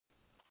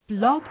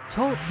Blog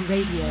Talk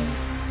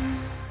Radio.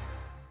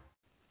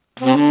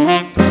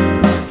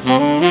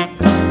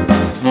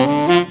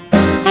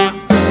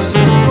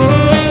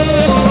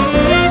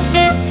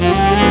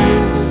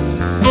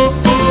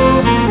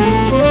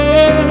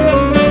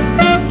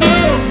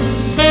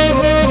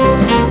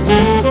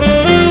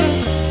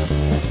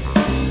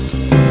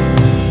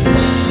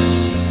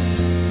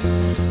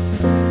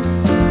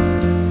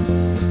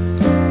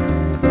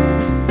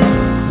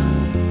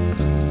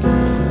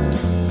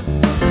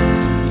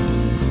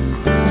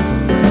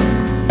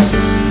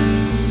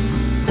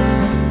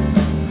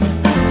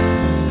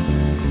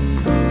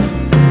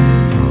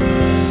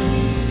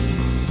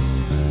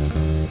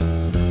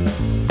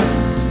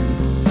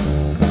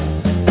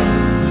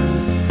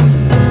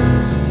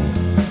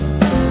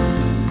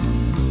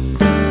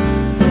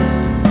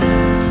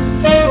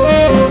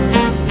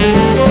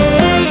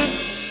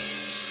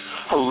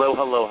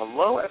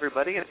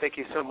 And thank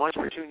you so much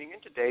for tuning in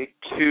today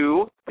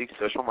to the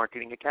Social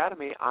Marketing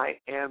Academy. I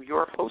am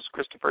your host,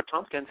 Christopher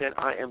Tompkins, and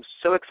I am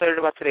so excited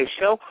about today's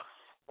show.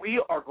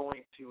 We are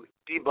going to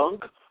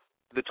debunk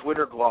the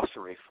Twitter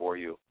glossary for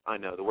you. I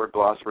know the word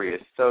glossary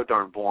is so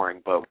darn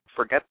boring, but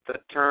forget the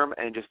term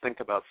and just think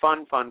about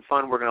fun.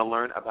 We're going to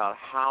learn about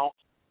how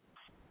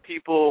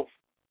people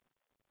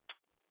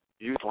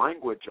use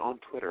language on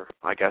Twitter.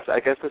 I guess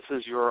this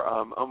is your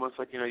almost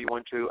like, you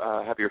went to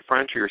have your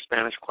French or your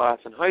Spanish class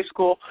in high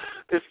school.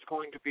 This is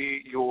going to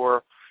be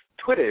your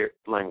Twitter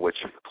language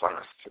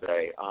class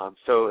today.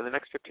 So in the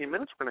next 15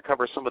 minutes, we're going to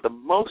cover some of the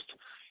most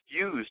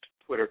used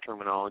Twitter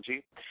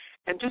terminology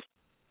and just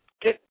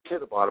get to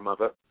the bottom of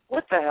it.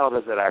 What the hell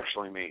does it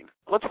actually mean?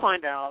 Let's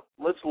find out.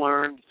 Let's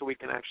learn so we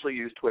can actually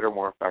use Twitter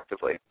more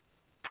effectively.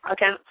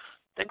 Again,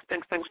 thanks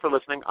for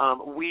listening.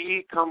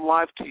 We come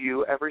live to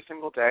you every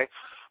single day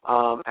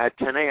at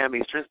 10 a.m.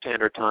 Eastern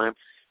Standard Time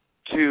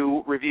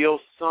to reveal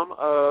some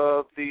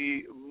of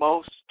the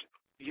most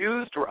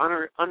used or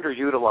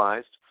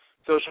underutilized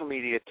social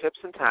media tips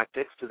and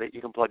tactics so that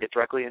you can plug it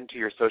directly into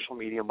your social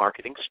media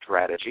marketing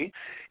strategy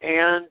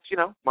and,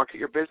 market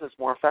your business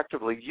more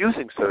effectively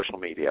using social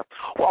media.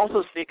 We'll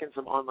also sneak in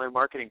some online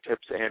marketing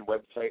tips and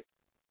website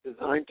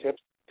design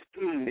tips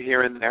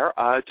here and there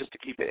just to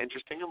keep it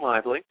interesting and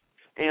lively.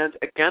 And,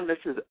 again, this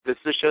is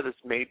a show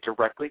that's made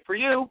directly for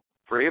you,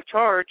 free of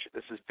charge.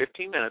 This is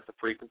 15 minutes of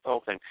free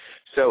consulting.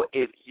 So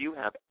if you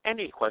have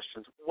any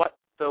questions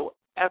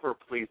whatsoever,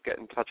 please get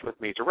in touch with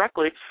me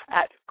directly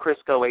at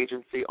Crisco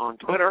Agency on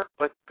Twitter.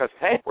 Because,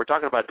 hey, we're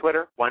talking about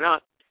Twitter. Why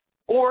not?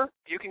 Or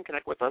you can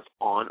connect with us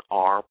on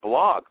our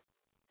blog,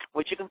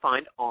 which you can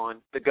find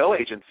on the Go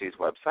Agency's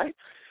website.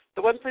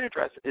 The website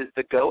address is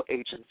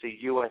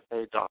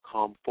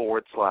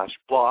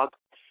thegoagencyusa.com/blog.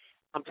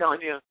 I'm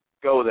telling you,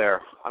 go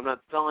there. I'm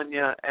not telling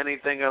you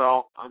anything at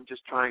all. I'm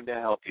just trying to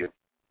help you.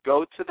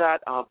 Go to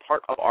that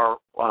part of our,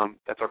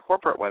 that's our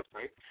corporate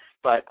website,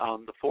 but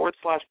the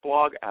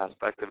 /blog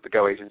aspect of the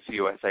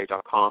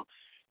goagencyusa.com,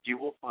 you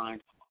will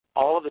find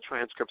all of the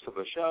transcripts of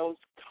the shows,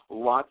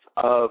 lots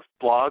of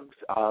blogs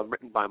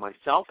written by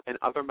myself and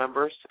other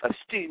members,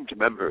 esteemed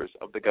members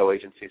of the Go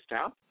Agency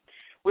staff.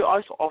 We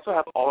also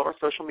have all of our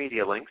social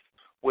media links,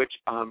 which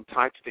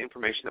tie to the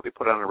information that we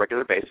put on a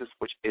regular basis,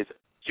 which is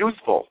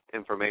useful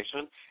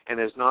information and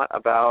is not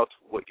about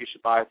what you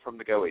should buy from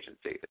the Go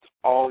Agency. It's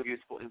all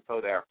useful info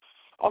there.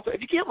 Also,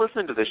 if you can't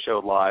listen to this show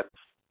live,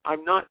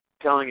 I'm not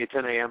telling you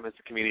 10 a.m. is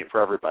convenient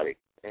for everybody,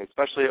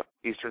 especially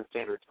Eastern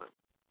Standard Time.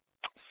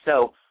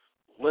 So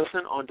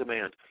listen on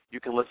demand.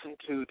 You can listen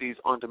to these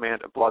on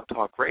demand at Blog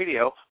Talk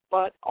Radio,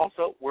 but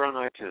also we're on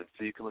iTunes,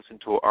 so you can listen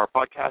to our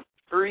podcast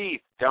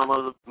free.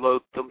 Download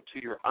them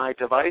to your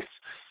iDevice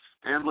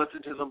and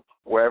listen to them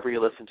wherever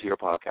you listen to your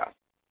podcast.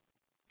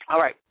 All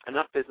right,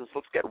 enough business.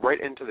 Let's get right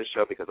into the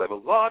show because I have a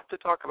lot to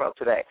talk about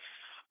today.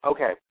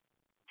 Okay,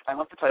 I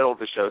love the title of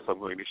the show, so I'm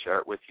going to share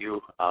it with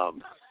you.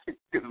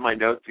 Because my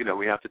notes,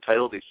 we have to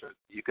title these shows.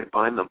 You can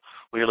find them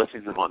when you're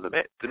listening to them on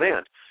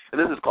demand. And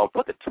this is called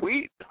What the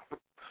Tweet?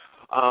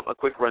 A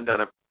quick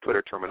rundown of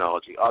Twitter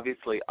terminology.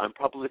 Obviously, I'm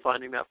probably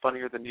finding that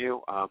funnier than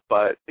you,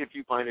 but if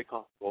you find it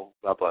comfortable,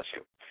 God bless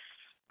you.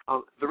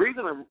 The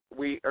reason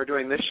we are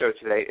doing this show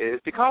today is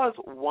because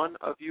one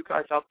of you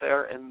guys out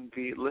there in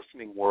the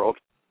listening world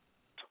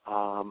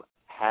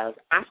has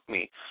asked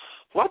me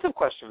lots of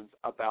questions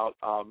about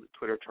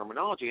Twitter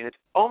terminology, and it's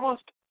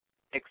almost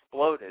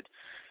exploded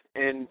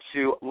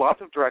into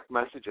lots of direct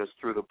messages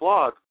through the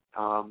blog.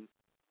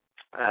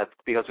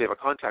 Because we have a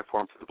contact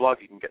form through the blog,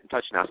 you can get in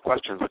touch and ask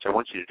questions, which I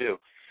want you to do.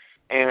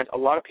 And a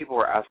lot of people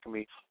were asking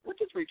me, what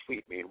does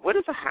retweet mean? What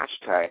is a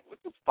hashtag?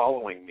 What does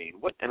following mean?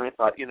 And I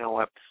thought, you know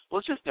what,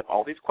 let's just nip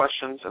all these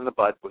questions in the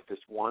bud with this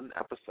one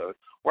episode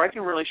where I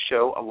can really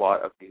show a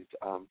lot of these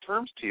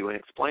terms to you and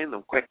explain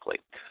them quickly.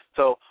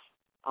 So,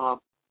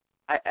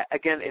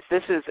 again, if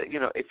this is,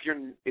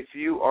 if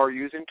you are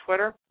using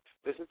Twitter,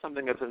 this is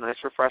something that's a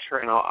nice refresher,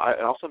 and I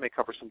also may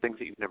cover some things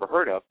that you've never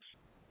heard of.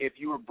 If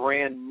you are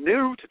brand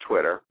new to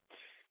Twitter,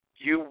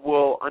 you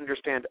will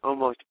understand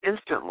almost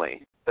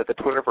instantly that the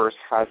Twitterverse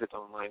has its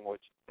own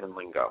language and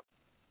lingo.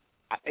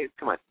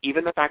 Come on,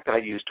 even the fact that I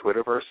use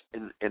Twitterverse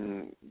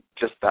in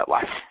just that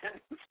last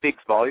sentence speaks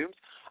volumes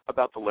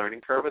about the learning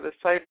curve of this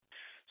site.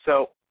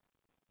 So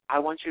I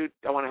want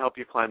to help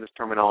you climb this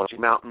terminology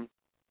mountain.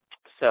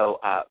 So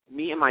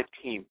me and my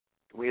team,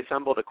 we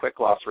assembled a quick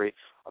glossary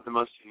of the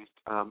most used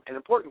and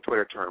important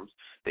Twitter terms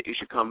that you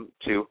should come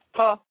to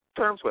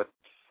terms with,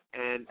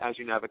 and as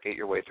you navigate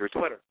your way through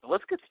Twitter. So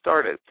let's get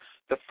started.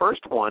 The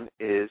first one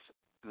is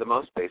the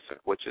most basic,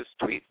 which is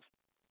tweets.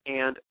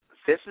 And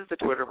this is the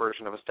Twitter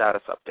version of a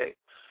status update.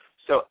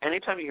 So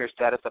anytime you hear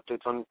status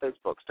updates on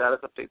Facebook, status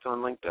updates on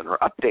LinkedIn, or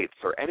updates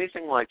or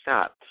anything like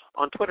that,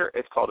 on Twitter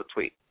it's called a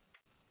tweet.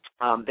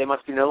 They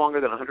must be no longer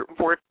than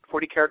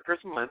 140 characters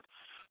in length,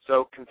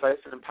 so concise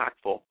and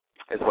impactful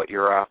is what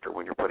you're after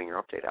when you're putting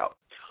your update out.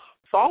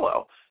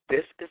 Follow.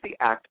 This is the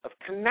act of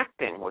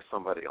connecting with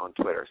somebody on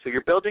Twitter. So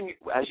you're building,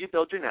 as you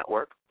build your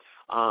network,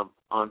 on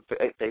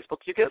Facebook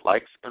you get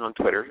likes, and on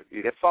Twitter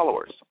you get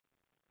followers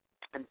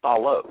and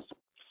follows.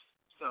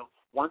 So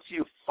once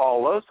you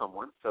follow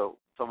someone, so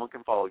someone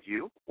can follow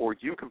you or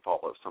you can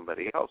follow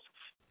somebody else,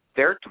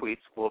 their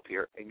tweets will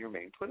appear in your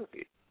main Twitter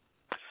feed.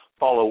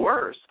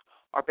 Followers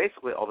are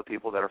basically all the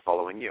people that are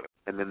following you,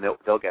 and then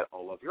they'll get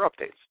all of your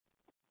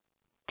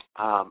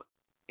updates.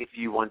 If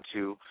you want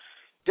to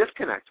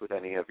disconnect with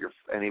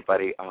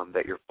anybody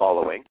that you're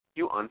following,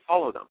 you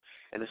unfollow them,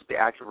 and this is the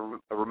act of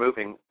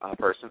removing a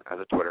person as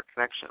a Twitter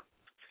connection.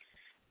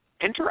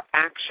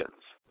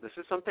 Interactions. This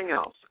is something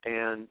else,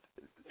 and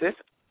this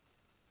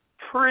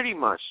pretty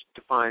much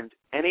defines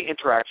any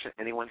interaction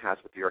anyone has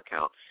with your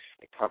account.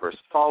 It covers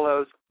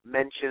follows,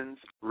 mentions,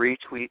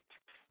 retweets,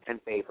 and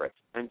favorites.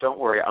 And don't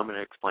worry, I'm going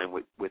to explain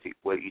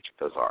what each of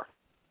those are.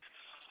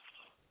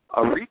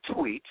 A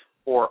retweet,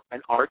 or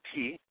an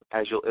RT,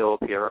 as it'll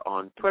appear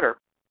on Twitter,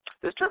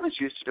 this term is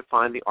used to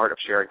define the art of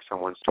sharing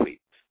someone's tweet.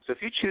 So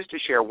if you choose to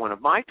share one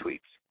of my tweets,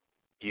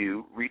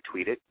 you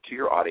retweet it to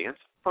your audience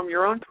from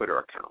your own Twitter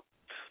account.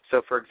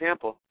 So, for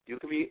example, you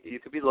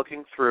could be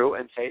looking through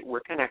and say, we're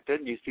connected,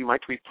 and you see my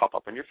tweet pop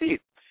up on your feed.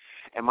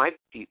 And my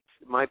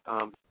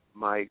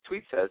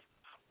tweet says,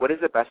 what is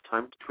the best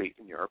time to tweet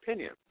in your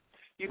opinion?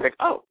 You think,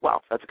 oh,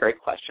 wow, that's a great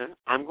question.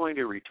 I'm going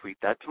to retweet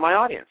that to my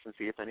audience and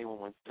see if anyone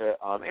wants to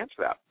answer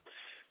that.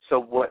 So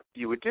what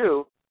you would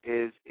do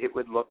is it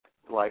would look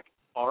like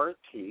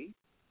RT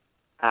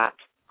at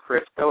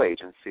Chris Go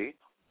Agency,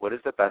 what is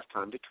the best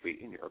time to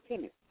tweet in your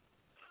opinion?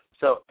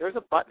 So there's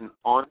a button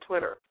on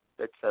Twitter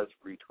that says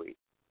retweet.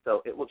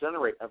 So it will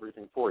generate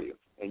everything for you,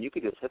 and you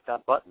can just hit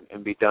that button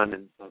and be done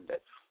and send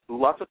it.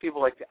 Lots of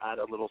people like to add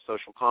a little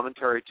social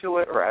commentary to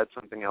it or add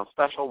something else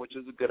special, which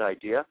is a good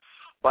idea,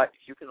 but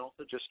you can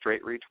also just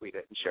straight retweet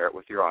it and share it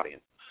with your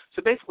audience.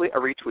 So basically a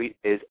retweet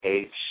is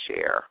a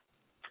share.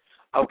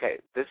 Okay,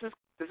 this is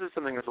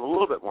something that's a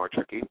little bit more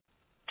tricky,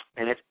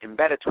 and it's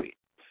embed a tweet.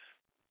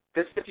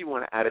 This is if you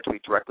want to add a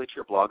tweet directly to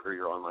your blog or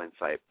your online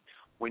site.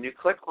 When you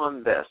click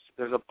on this,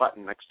 there's a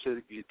button next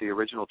to the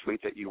original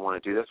tweet that you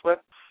want to do this with.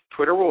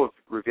 Twitter will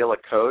reveal a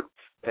code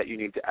that you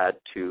need to add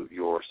to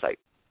your site.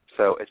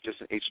 So it's just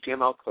an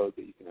HTML code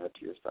that you can add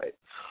to your site.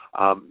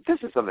 This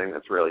is something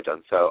that's really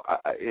done, so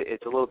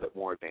it's a little bit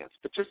more advanced,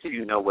 but just so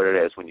you know what it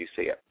is when you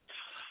see it.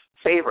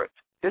 Favorites.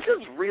 This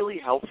is really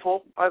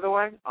helpful, by the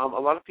way. A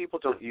lot of people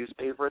don't use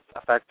favorites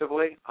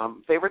effectively.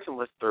 Favorites and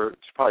lists are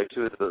probably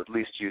two of the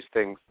least used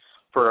things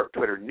for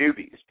Twitter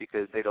newbies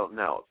because they don't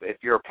know.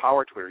 If you're a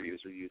power Twitter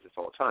user, you use this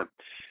all the time.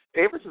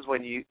 Favorites is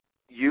when you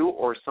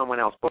or someone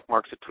else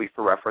bookmarks a tweet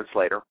for reference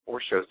later or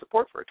shows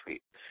support for a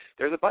tweet.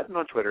 There's a button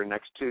on Twitter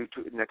next to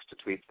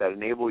tweets that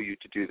enable you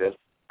to do this,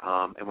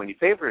 and when you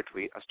favorite a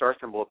tweet, a star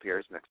symbol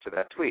appears next to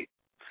that tweet.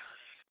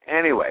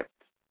 Anyway,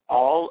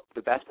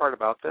 the best part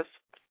about this,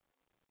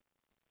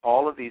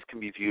 all of these can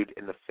be viewed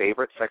in the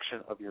favorite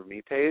section of your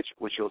Me page,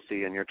 which you'll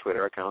see in your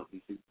Twitter account.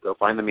 You'll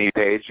find the Me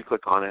page, you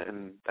click on it,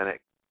 and then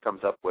it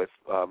comes up with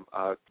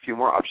a few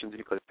more options, and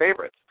you click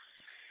favorites.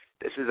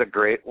 This is a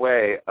great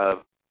way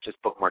of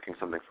just bookmarking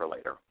something for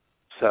later.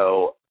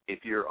 So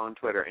if you're on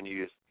Twitter and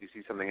you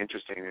see something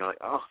interesting and you're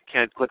like, oh,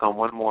 can't click on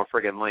one more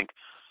friggin' link,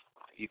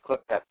 you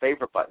click that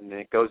favorite button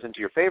and it goes into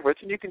your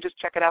favorites, and you can just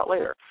check it out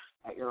later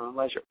at your own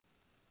leisure.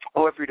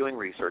 Or if you're doing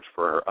research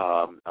for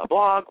a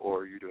blog,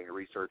 or you're doing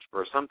research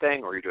for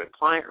something, or you're doing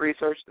client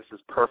research, this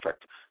is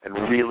perfect and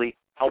really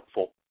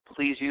helpful.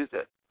 Please use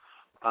it.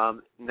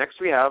 Next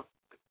we have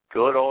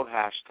good old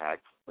hashtag,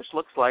 which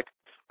looks like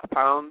a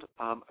pound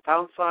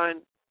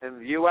sign in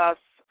the U.S.,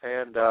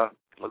 and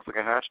it looks like a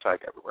hashtag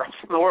everywhere else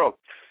in the world.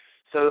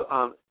 So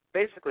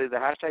basically the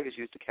hashtag is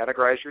used to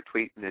categorize your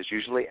tweet and is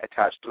usually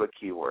attached to a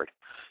keyword.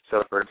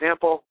 So for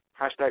example,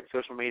 hashtag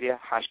social media,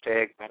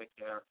 hashtag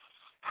Medicare,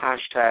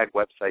 hashtag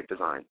website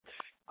design.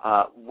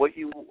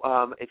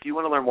 If you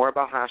want to learn more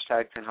about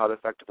hashtags and how to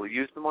effectively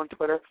use them on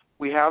Twitter,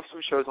 we have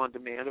some shows on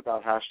demand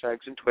about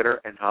hashtags in Twitter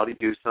and how to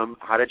use them,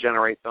 how to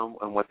generate them,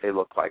 and what they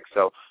look like.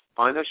 So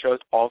find those shows.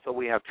 Also,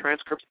 we have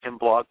transcripts and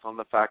blogs on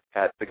the fact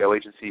at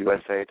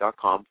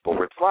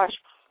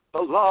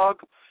thegoagencyusa.com/blog.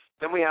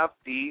 Then we have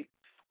the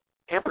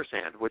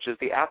ampersand, which is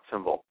the @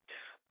 symbol.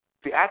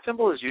 The @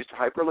 symbol is used to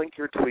hyperlink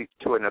your tweet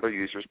to another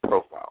user's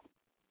profile,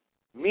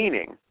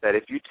 meaning that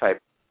if you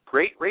type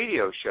great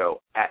radio show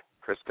at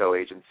Crisco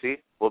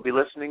Agency. We'll be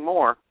listening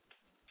more.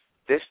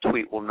 This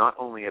tweet will not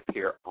only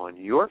appear on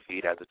your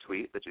feed as a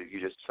tweet that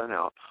you just sent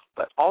out,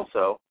 but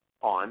also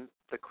on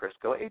the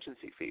Crisco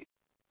Agency feed.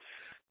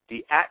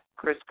 The at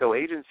Crisco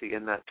Agency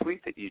in that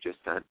tweet that you just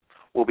sent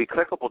will be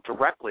clickable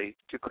directly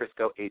to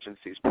Crisco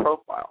Agency's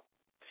profile.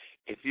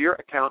 If your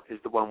account is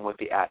the one with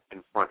the at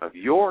in front of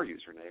your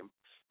username,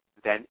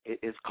 then it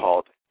is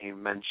called a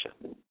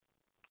mention.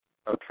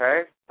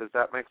 Okay? Does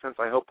that make sense?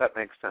 I hope that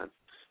makes sense.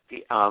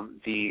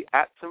 The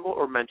at symbol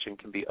or mention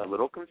can be a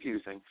little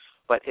confusing,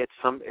 but it's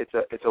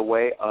a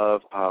way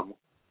of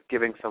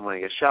giving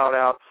somebody a shout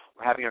out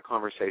or having a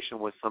conversation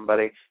with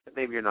somebody that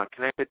maybe you're not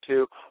connected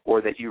to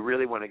or that you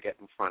really want to get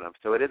in front of.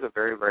 So it is a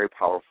very, very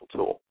powerful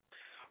tool.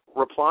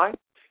 Reply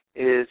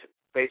is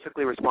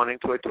basically responding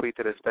to a tweet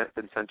that has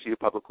been sent to you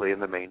publicly in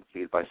the main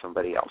feed by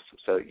somebody else.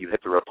 So you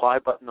hit the reply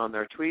button on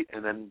their tweet,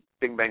 and then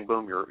bing, bang,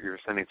 boom, you're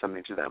sending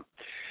something to them.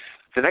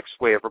 The next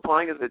way of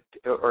replying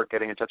or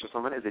getting in touch with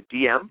someone is a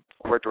DM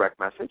or a direct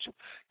message.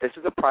 This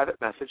is a private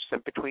message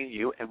sent between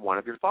you and one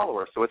of your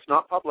followers. So it's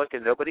not public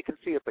and nobody can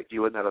see it but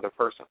you and that other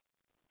person.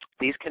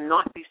 These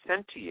cannot be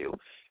sent to you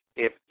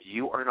if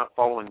you are not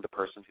following the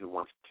person who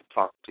wants to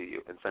talk to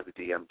you and send a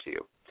DM to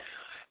you.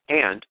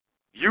 And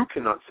you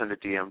cannot send a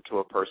DM to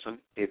a person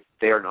if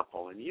they are not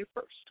following you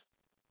first.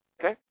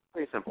 Okay?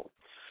 Pretty simple.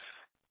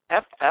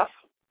 FF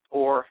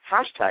or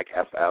hashtag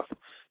FF,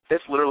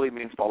 this literally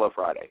means Follow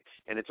Friday,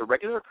 and it's a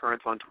regular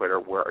occurrence on Twitter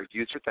where a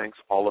user thanks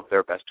all of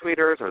their best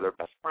tweeters or their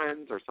best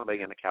friends or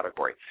somebody in a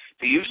category.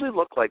 They usually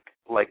look like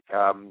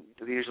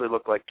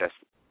this.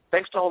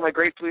 Thanks to all my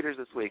great tweeters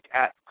this week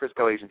at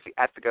Crisco Agency,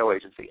 at the Go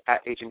Agency,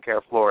 at Agent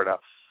Care Florida,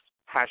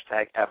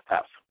 hashtag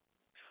FF.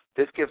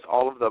 This gives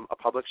all of them a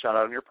public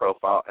shout-out on your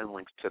profile and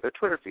links to their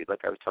Twitter feed,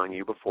 like I was telling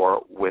you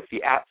before, with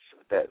the ats,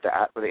 the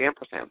at with the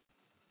ampersand.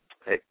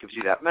 It gives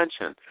you that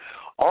mention.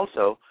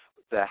 Also,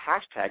 the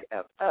hashtag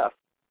FF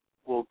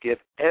will give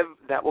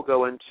that will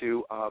go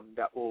into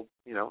that will,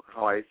 you know,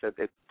 how I said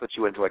it puts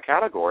you into a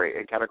category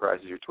and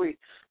categorizes your tweet.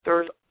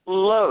 There's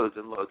loads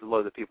and loads and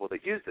loads of people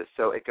that use this,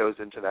 so it goes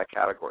into that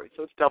category.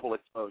 So it's double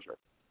exposure.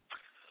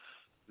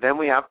 Then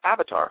we have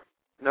avatar.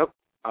 Nope.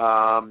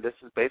 This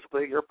is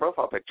basically your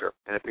profile picture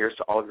and appears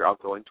to all of your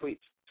outgoing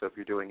tweets. So if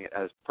you're doing it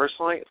as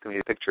personally, it's going to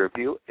be a picture of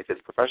you. If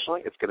it's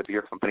professionally, it's going to be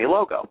your company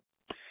logo.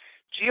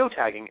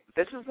 Geotagging,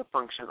 this is a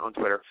function on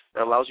Twitter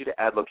that allows you to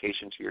add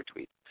location to your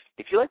tweet.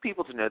 If you like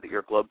people to know that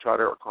you're a globetrotter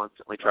or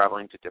constantly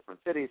traveling to different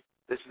cities,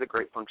 this is a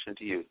great function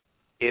to use.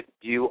 If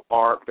you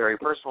are very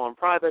personal and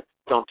private,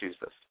 don't use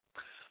this.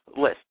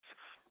 Lists.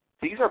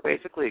 These are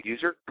basically a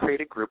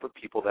user-created group of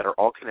people that are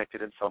all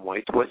connected in some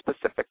way to a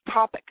specific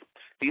topic.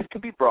 These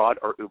can be broad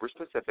or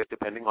uber-specific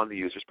depending on the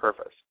user's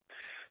purpose.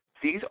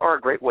 These are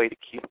a great way to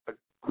keep a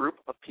group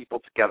of people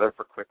together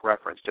for quick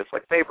reference, just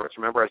like favorites.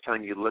 Remember I was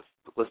telling you list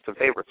of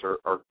favorites or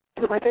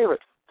two of my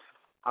favorites.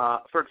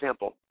 For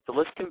example, the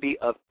list can be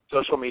of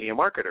social media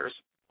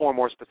marketers, or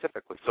more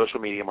specifically, Social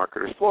Media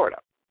Marketers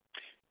Florida.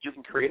 You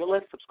can create a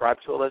list,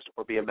 subscribe to a list,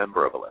 or be a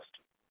member of a list.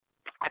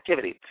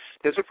 Activity.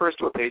 This refers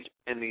to a page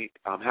in the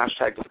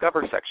hashtag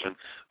Discover section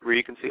where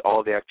you can see all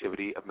of the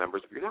activity of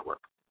members of your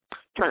network.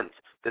 Trends.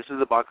 This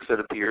is a box that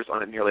appears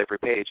on nearly every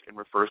page and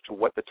refers to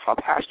what the top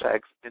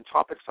hashtags and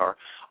topics are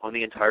on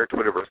the entire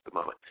Twitterverse at the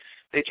moment.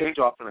 They change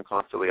often and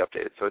constantly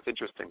updated, so it's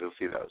interesting to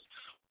see those.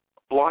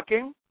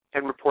 Blocking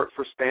and report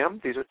for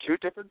spam. These are two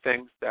different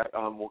things that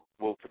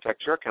will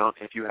protect your account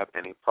if you have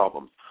any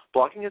problems.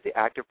 Blocking is the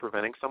act of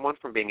preventing someone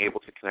from being able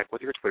to connect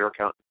with your Twitter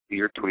account, see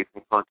your tweets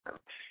and content.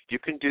 You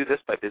can do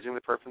this by visiting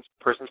the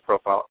person's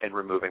profile and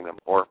removing them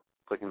or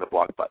clicking the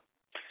block button.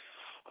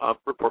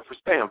 Report for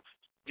spam.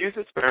 Use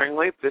it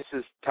sparingly. This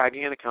is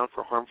tagging an account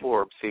for harmful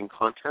or obscene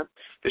content.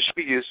 This should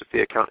be used if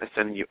the account is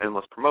sending you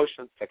endless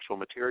promotions, sexual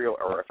material,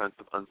 or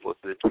offensive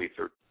unsolicited tweets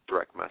or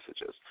direct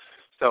messages.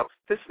 So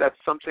that's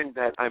something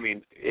that, I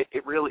mean,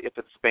 it really, if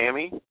it's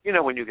spammy, you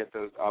know, when you get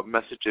those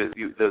messages,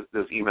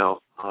 those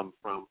emails from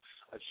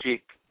a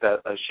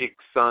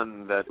sheik's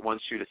son that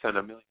wants you to send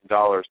 $1 million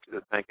to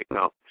the bank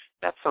account,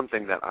 that's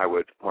something that I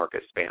would mark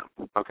as spam,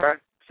 okay?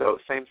 So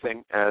same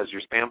thing as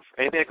your spam.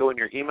 Anything that go in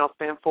your email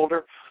spam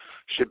folder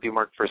should be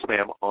marked for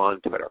spam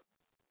on Twitter.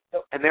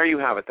 And there you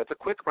have it. That's a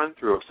quick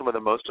run-through of some of the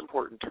most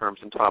important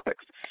terms and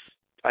topics.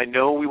 I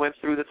know we went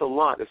through this a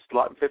lot. This is a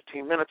lot in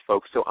 15 minutes,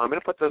 folks, so I'm going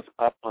to put this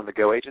up on the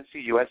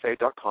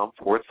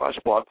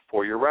goagencyusa.com/blog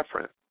for your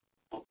reference.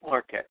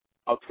 Mark it.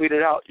 I'll tweet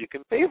it out. You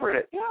can favorite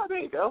it. Yeah, there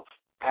you go.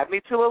 Add me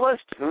to a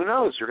list. Who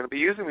knows? You're going to be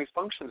using these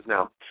functions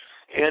now.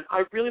 And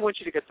I really want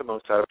you to get the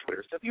most out of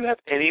Twitter. So if you have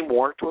any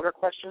more Twitter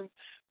questions,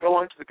 go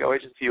on to the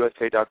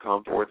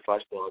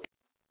goagencyusa.com/blog.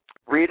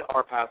 Read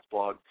our past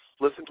blogs.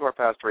 Listen to our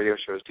past radio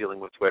shows dealing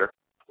with Twitter.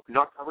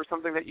 Not cover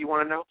something that you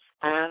want to know?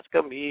 Ask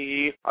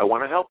me. I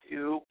want to help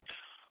you.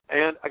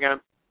 And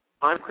again,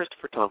 I'm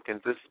Christopher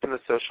Tompkins. This has been the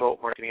Social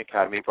Marketing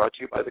Academy brought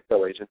to you by the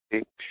Go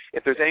Agency.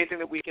 If there's anything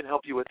that we can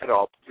help you with at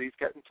all, please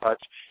get in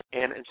touch.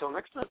 And until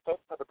next time,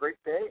 folks, have a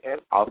great day,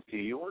 and I'll see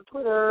you on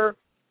Twitter.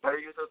 Better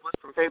use those lists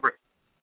from favorite.